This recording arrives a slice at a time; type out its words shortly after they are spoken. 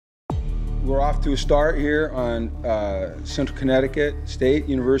We're off to a start here on Central Connecticut State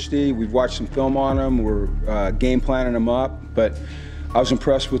University. We've watched some film on them. We're game planning them up, but I was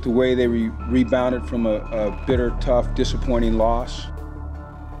impressed with the way they rebounded from a bitter, tough, disappointing loss.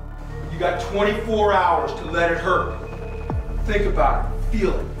 You got 24 hours to let it hurt. Think about it,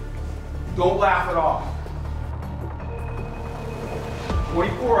 feel it. Don't laugh it off.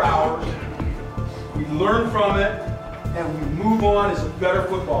 24 hours, we learn from it, and we move on as a better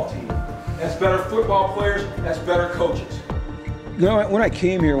football team. As better football players, as better coaches. You know, when I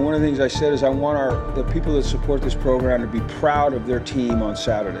came here, one of the things I said is I want the people that support this program to be proud of their team on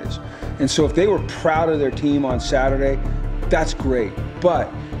Saturdays. And so if they were proud of their team on Saturday, that's great.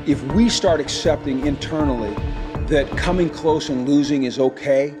 But if we start accepting internally that coming close and losing is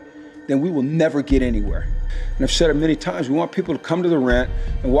okay, then we will never get anywhere. And I've said it many times, we want people to come to the Rent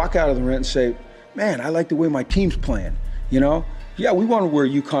and walk out of the Rent and say, man, I like the way my team's playing, you know? Yeah, we want to wear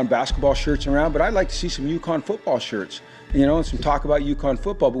UConn basketball shirts around, but I'd like to see some UConn football shirts, you know, and some talk about UConn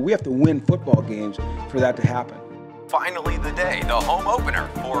football, but we have to win football games for that to happen. Finally the day, the home opener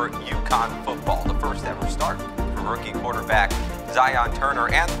for UConn football, the first ever start for rookie quarterback Zion Turner,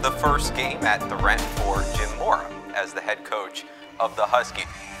 and the first game at the Rent for Jim Mora as the head coach of the Huskies.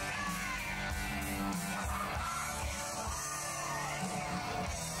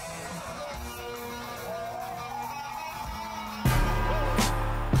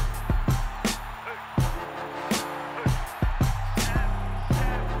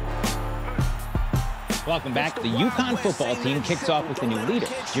 Welcome back. The UConn football team kicks off with a new leader,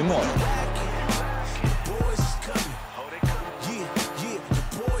 Jim Mora.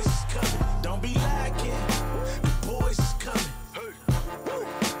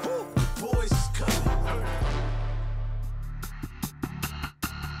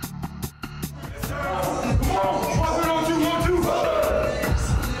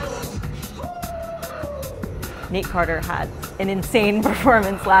 Nate Carter had an insane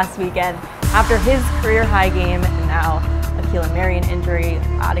performance last weekend. After his career-high game and now a Keelan Marion injury,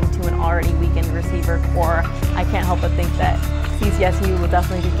 adding to an already weakened receiver core, I can't help but think that CCSU will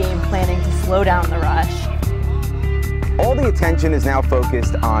definitely be game planning to slow down the rush. All the attention is now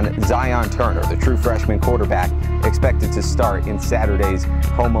focused on Zion Turner, the true freshman quarterback expected to start in Saturday's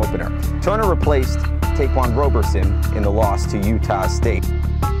home opener. Turner replaced Taquan Roberson in the loss to Utah State.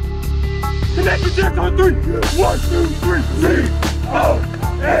 Connect the check on 3. 1, 2, 3.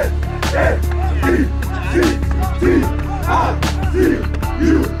 C-O-N-N-E-C-I-C-U-C-A-A-A.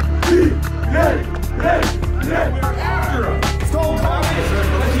 We're after him. Stone Coffee.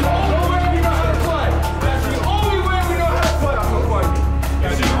 That's the only way we know how to play. That's the only way we know how to play. I'm gonna fight you.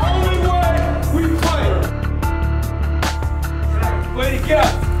 That's the only way we play. Play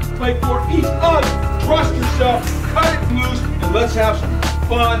together. Play for each other. Trust yourself. Cut it loose, and let's have some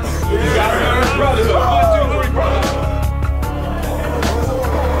fun. You got to learn brotherhood. 1, 2, 3, brotherhood.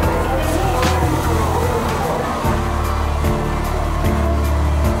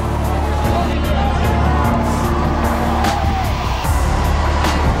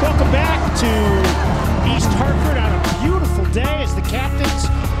 Welcome back to East Hartford on a beautiful day as the captains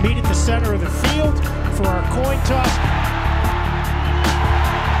meet at the center of the field for our coin toss.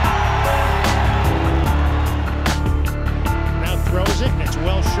 Now throws it, and it's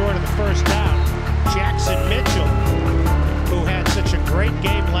well short of the first down. Jackson Mitchell, who had such a great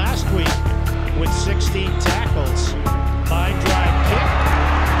game last week with 16 tackles. Line drive kick,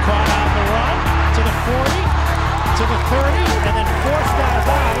 caught on the run to the 40. To the 30, and then forced out of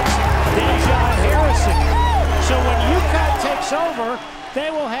bounds, Dejon Harrison. So when UConn takes over, they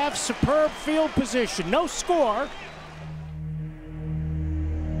will have superb field position. No score.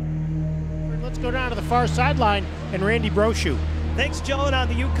 Let's go down to the far sideline and Randy Brochu. Thanks, Joe. And on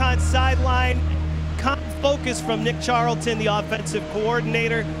the UConn sideline, calm focus from Nick Charlton, the offensive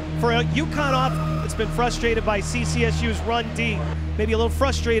coordinator. For a UConn offense that's been frustrated by CCSU's run D. Maybe a little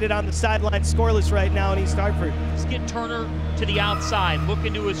frustrated on the sideline, scoreless right now in East Hartford. Let's get Turner to the outside,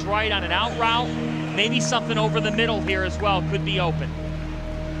 looking to his right on an out route. Maybe something over the middle here as well could be open.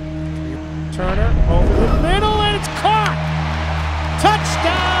 Turner over the middle, and it's caught!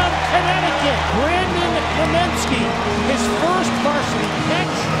 Touchdown, Connecticut! Brandon Nemensky, his first varsity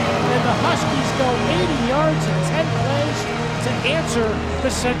catch, and the Huskies go 80 yards in 10 plays to answer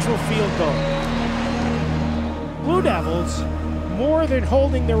the Central Field goal. Blue Devils more than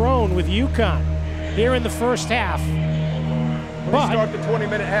holding their own with UConn here in the first half. But start the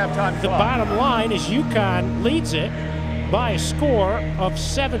 20-minute halftime the bottom line is UConn leads it by a score of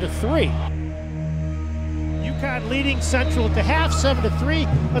 7-3. UConn leading Central at the half,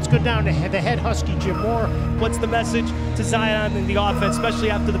 7-3. Let's go down to the head Husky, Jim Moore. What's the message to Zion and the offense, especially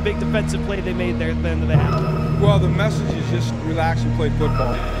after the big defensive play they made there at the end of the half? Well, the message is just relax and play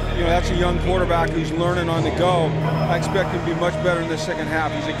football. You know, that's a young quarterback who's learning on the go. I expect him to be much better in the second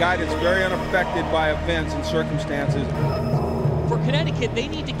half. He's a guy that's very unaffected by events and circumstances. For Connecticut, they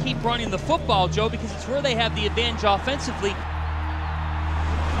need to keep running the football, Joe, because it's where they have the advantage offensively.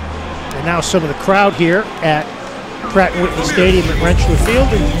 And now some of the crowd here at Pratt Whitney Stadium at Rentschler Field.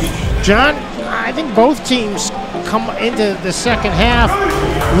 And John, I think both teams come into the second half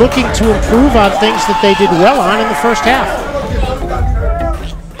looking to improve on things that they did well on in the first half.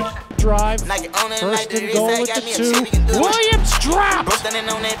 Drive, first and goal at the 2. Williams dropped.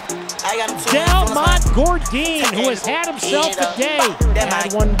 Delmont Gourdine, who has had himself a day,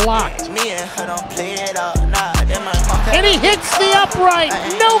 had one blocked. And he hits the upright,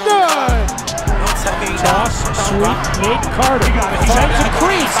 no good. Toss, sweep, Nate Carter finds a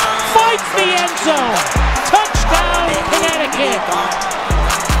crease, finds the end zone. Touchdown, Connecticut.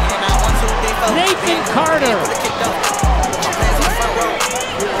 Nathan Carter.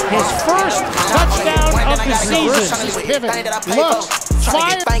 His first touchdown of the season. Pivot, looks,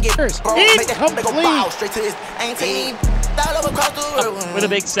 fires, incomplete. With a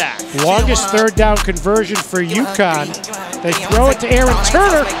big sack. Longest third down conversion for UConn. They throw it to Aaron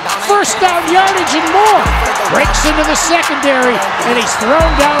Turner. First down yardage and more. Breaks into the secondary, and he's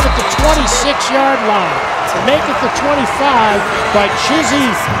thrown down at the 26-yard line. To make it the 25 by Chizzy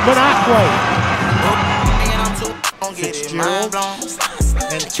Manakwe. Fitzgerald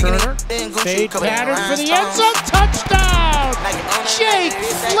and Turner. Fade pattern for the end zone. Touchdown! Jake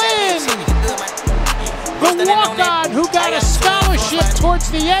Flynn! The walk-on who got a scholarship towards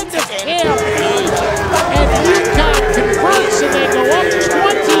the end of camp. And UConn converts and they go up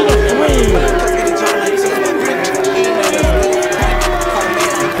 20-3.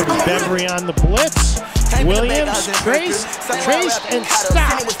 Bembry on the blitz. Williams traced and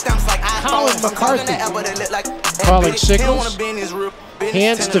stopped. Colin McCarthy calling signals.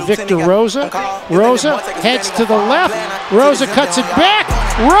 Hands to Victor Rosa. Rosa heads to the left. Rosa cuts it back.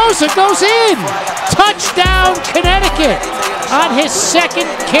 Rosa goes in. Touchdown, Connecticut on his second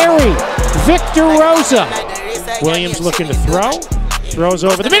carry. Victor Rosa. Williams looking to throw. Throws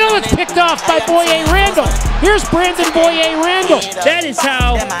over the middle. It's picked off by Boye Randall. Here's Brandon Boye Randall. That is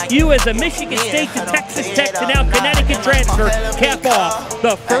how you, as a Michigan State to Texas Tech to now Connecticut transfer, cap off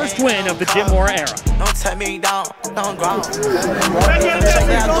the first win of the Jim Moore era. Don't tell me down, don't ground.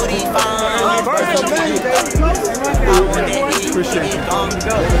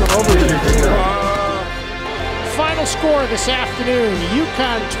 Final score this afternoon,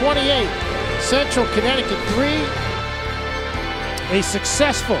 UConn 28, Central Connecticut 3. A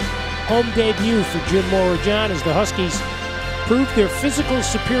successful home debut for Jim Moore, John, as the Huskies proved their physical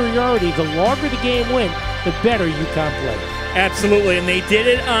superiority. The longer the game went, the better UConn played. Absolutely, and they did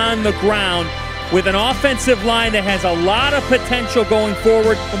it on the ground with an offensive line that has a lot of potential going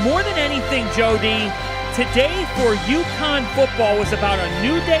forward. But more than anything, Joe D, today for UConn football was about a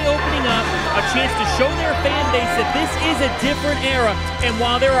new day opening up, a chance to show their fan base that this is a different era. And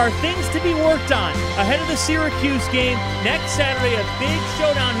while there are things to be worked on ahead of the Syracuse game, next Saturday a big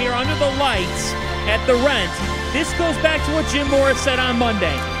showdown here under the lights at the Rent. This goes back to what Jim Moore said on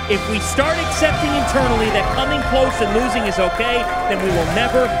Monday. If we start accepting internally that coming close and losing is okay, then we will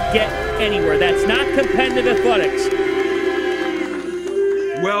never get anywhere. That's not competitive athletics.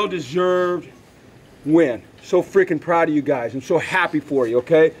 Well-deserved win. So freaking proud of you guys. I'm so happy for you,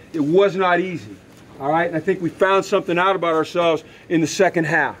 okay? It was not easy, all right? And I think we found something out about ourselves in the second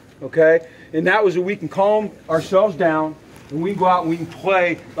half, okay? And that was that we can calm ourselves down and we can go out and we can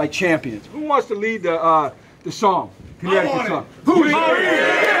play like champions. Who wants to lead the song? Connecticut song. Who's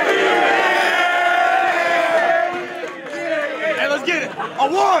Hey, let's get it. A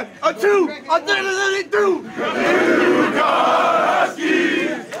 1, a 2, a 3, UConn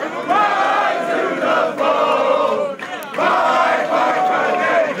Huskies, rise to the foe.